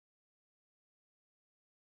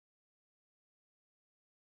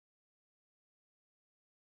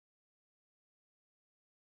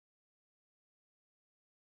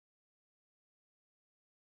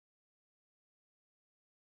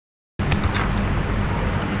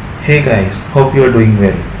Hey guys, hope you are doing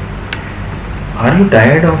well. Are you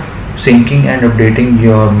tired of syncing and updating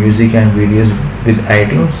your music and videos with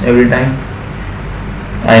iTunes every time?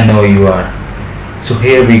 I know you are. So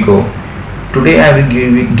here we go. Today I will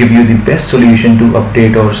give you the best solution to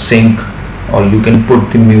update or sync, or you can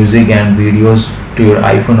put the music and videos to your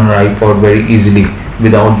iPhone or iPod very easily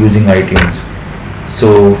without using iTunes.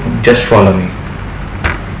 So just follow me.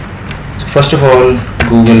 So first of all,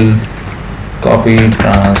 Google Copy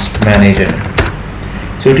Trans Manager.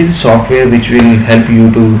 So it is a software which will help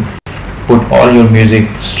you to put all your music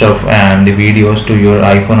stuff and the videos to your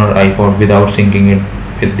iPhone or iPod without syncing it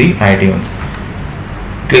with the iTunes.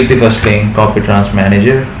 Click the first link, Copy Trans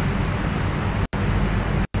Manager.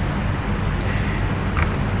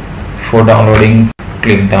 For downloading,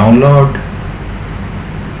 click download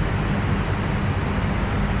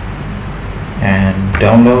and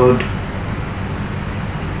download.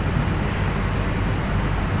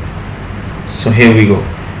 So here we go.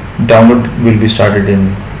 Download will be started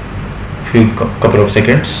in couple of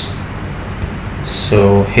seconds.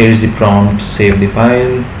 So here is the prompt, save the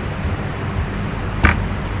file.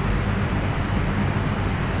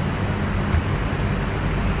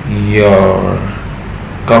 Your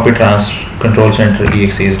copy trans control center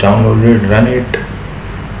exe is downloaded. Run it.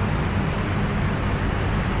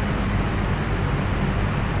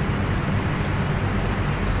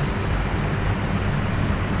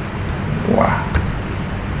 Wow,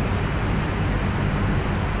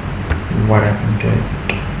 what happened to it?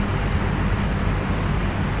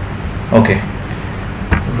 Okay,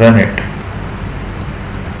 run it.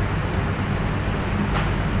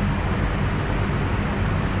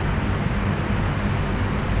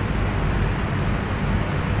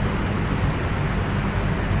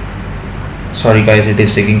 Sorry guys, it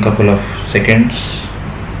is taking couple of seconds.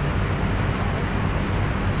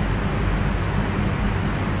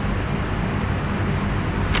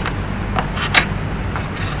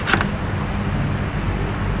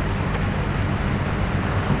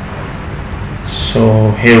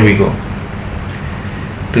 So here we go.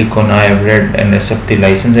 Click on I have read and accept the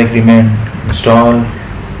license agreement. Install.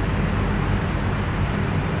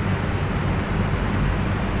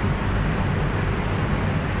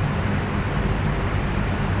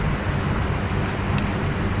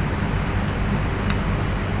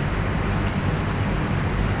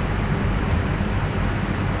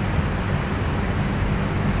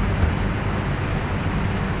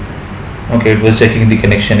 Okay, it was checking the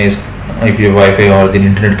connection is, if your Wi-Fi or the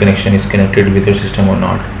internet connection is connected with your system or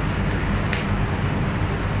not.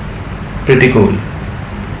 Pretty cool.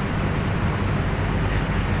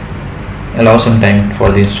 Allow some time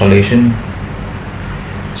for the installation.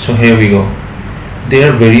 So here we go.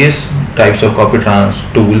 There are various types of copy trans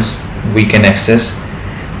tools we can access,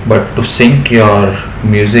 but to sync your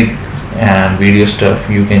music and video stuff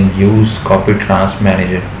you can use Copy Trans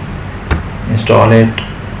Manager. Install it.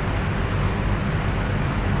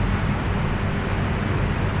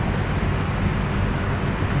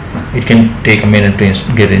 It can take a minute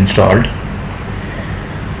to get installed.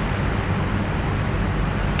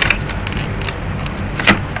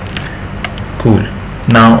 Cool.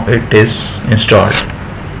 Now it is installed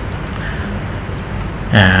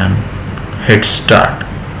and hit start.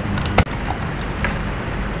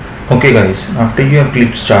 Okay guys, after you have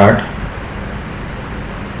clicked start,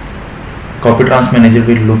 Copy Trans Manager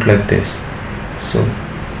will look like this. So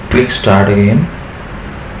click start again.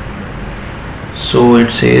 So it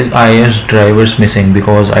says iOS drivers missing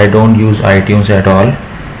because I don't use iTunes at all.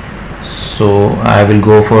 So I will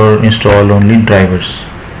go for install only drivers.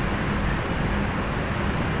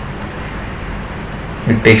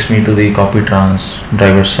 It takes me to the Copy Trans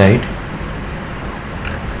driver site.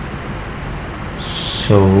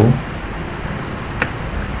 So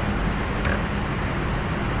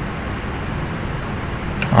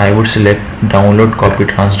I would select download Copy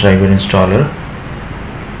Trans driver installer.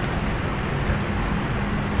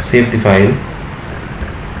 Save the file.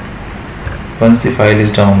 Once the file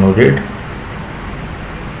is downloaded,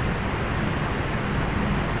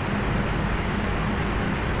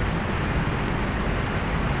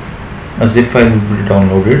 a zip file will be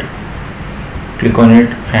downloaded. Click on it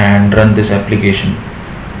and run this application.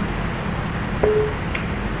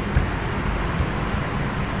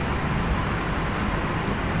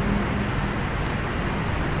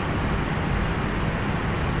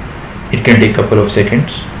 It can take a couple of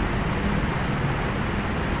seconds.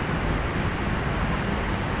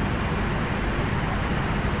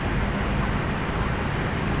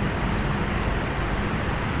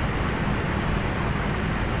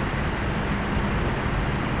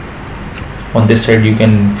 On this side you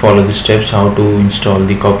can follow the steps how to install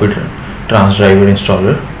the copy trans driver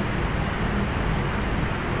installer.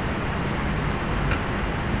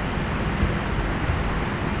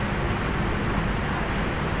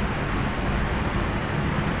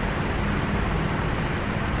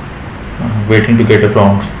 Waiting to get a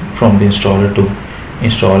prompt from the installer to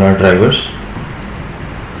install our drivers.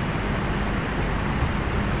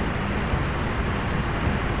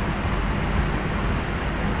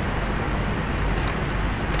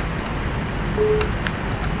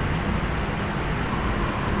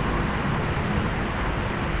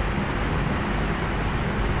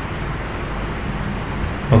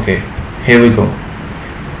 Okay, here we go.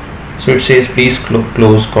 So it says please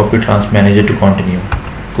close copy trans manager to continue.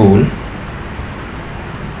 Cool.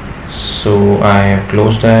 So I have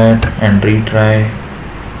closed that and retry.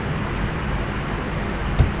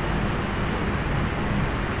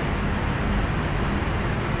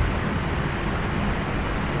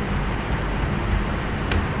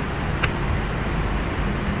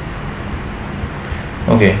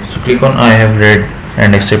 Okay, so click on I have read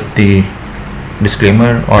and accept the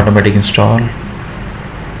disclaimer, automatic install.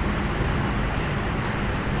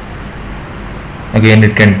 Again,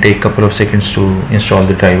 it can take couple of seconds to install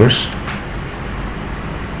the drivers.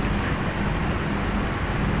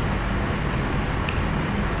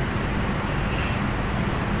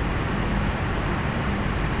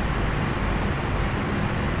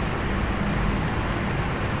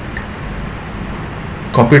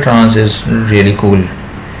 Copy trans is really cool.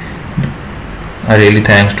 I really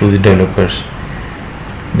thanks to the developers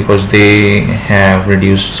because they have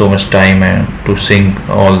reduced so much time and to sync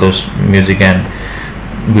all those music and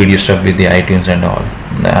video stuff with the iTunes and all.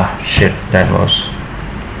 Shit, that was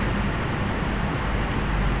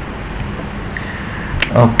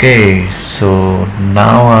okay. So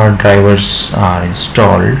now our drivers are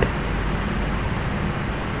installed.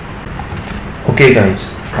 Okay guys,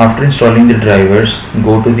 after installing the drivers,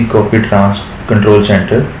 go to the copy trans control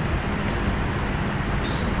center,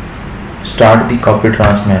 start the copy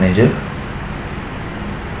trans manager.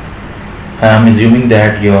 I am assuming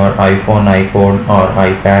that your iPhone, iPod or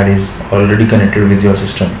iPad is already connected with your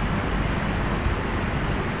system.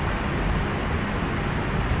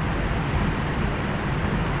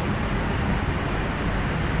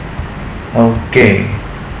 Okay,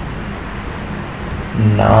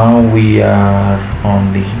 now we are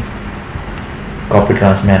on the copy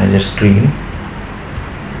trans manager screen.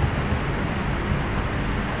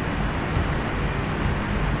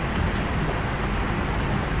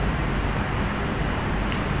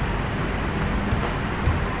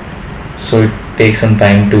 So it takes some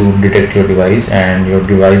time to detect your device, and your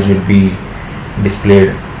device will be displayed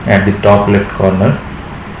at the top left corner.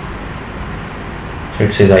 So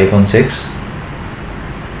it says iPhone 6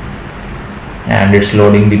 and it's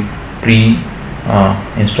loading the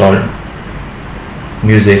installed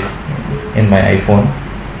music in my iPhone.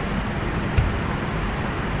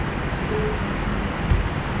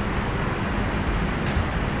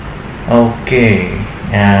 Okay,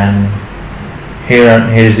 and here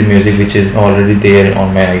is the music which is already there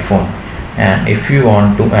on my iPhone, and if you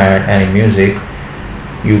want to add any music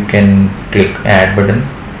you can click add button,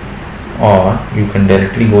 or you can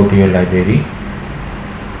directly go to your library.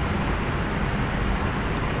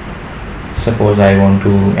 Suppose I want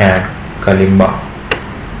to add kalimba,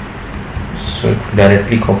 so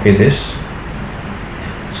directly copy this.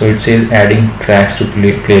 So it says adding tracks to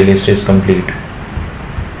playlist is complete.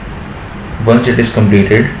 Once it is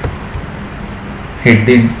completed, hit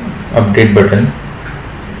the update button.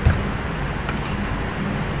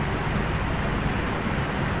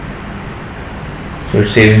 So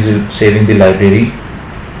it's saving the library.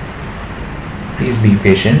 Please be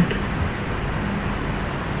patient.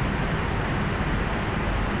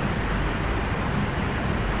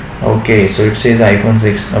 Okay, so it says iPhone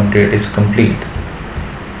 6 update is complete.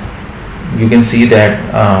 You can see that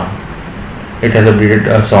it has updated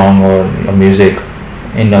a song or a music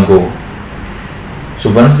in a go.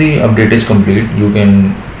 So once the update is complete, you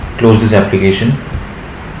can close this application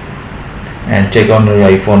and check on your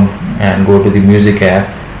iPhone and go to the music app,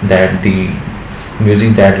 that the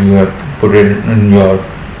music that you have put it in your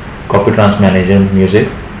copy trans manager music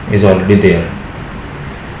is already there.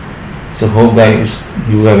 So hope guys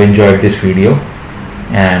you have enjoyed this video,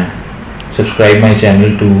 and subscribe my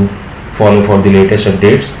channel to follow for the latest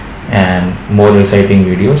updates and more exciting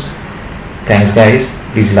videos. Thanks guys,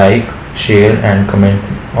 please like, share and comment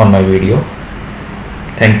on my video.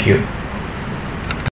 Thank you.